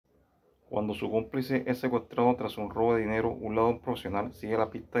Cuando su cómplice es secuestrado tras un robo de dinero, un ladrón profesional sigue la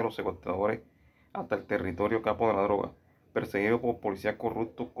pista de los secuestradores hasta el territorio capo de la droga, perseguido por policías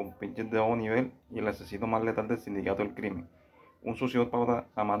corruptos con pinches de bajo nivel y el asesino más letal del sindicato del crimen, un sociópata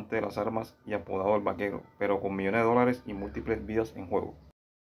amante de las armas y apodado el vaquero, pero con millones de dólares y múltiples vidas en juego.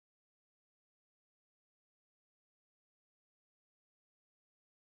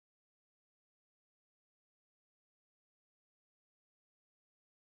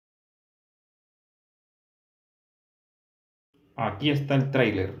 Aquí está el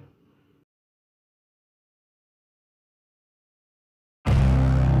tráiler.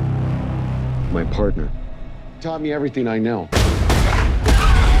 My partner taught me everything I know.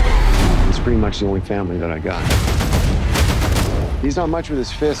 It's pretty much the only family that I got. He's not much with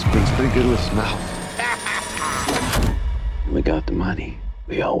his fists, but he's pretty good with his mouth. We got the money.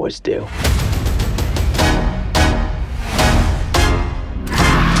 We always do.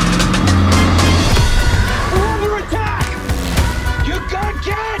 We're under attack! You good,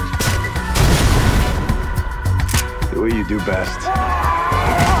 kid? The way you do best.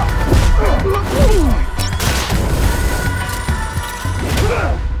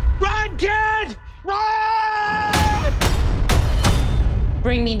 Run, kid! Run!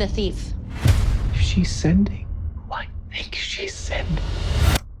 Bring me the thief. If she's sending, who I think she's sending.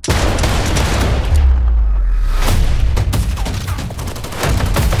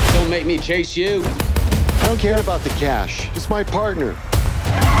 Don't make me chase you. I don't care about the cash. Just my partner.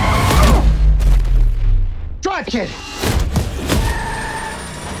 Drive, kid!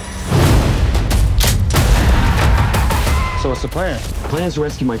 So what's the plan? The plan is to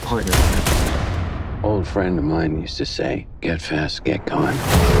rescue my partner. Old friend of mine used to say, get fast, get gone.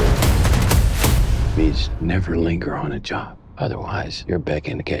 Means never linger on a job. Otherwise, you're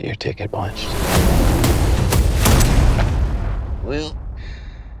begging to get your ticket punched. Well,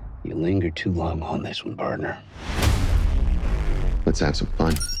 you lingered too long on this one, partner. Let's have some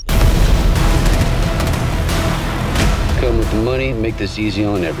fun. Come with the money, make this easy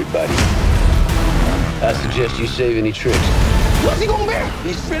on everybody. I suggest you save any tricks. What's he gonna be?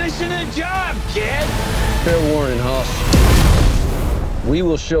 He's finishing the job, kid! Fair warning, Hoss. We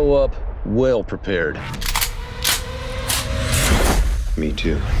will show up well prepared. Me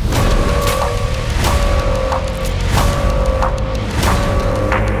too.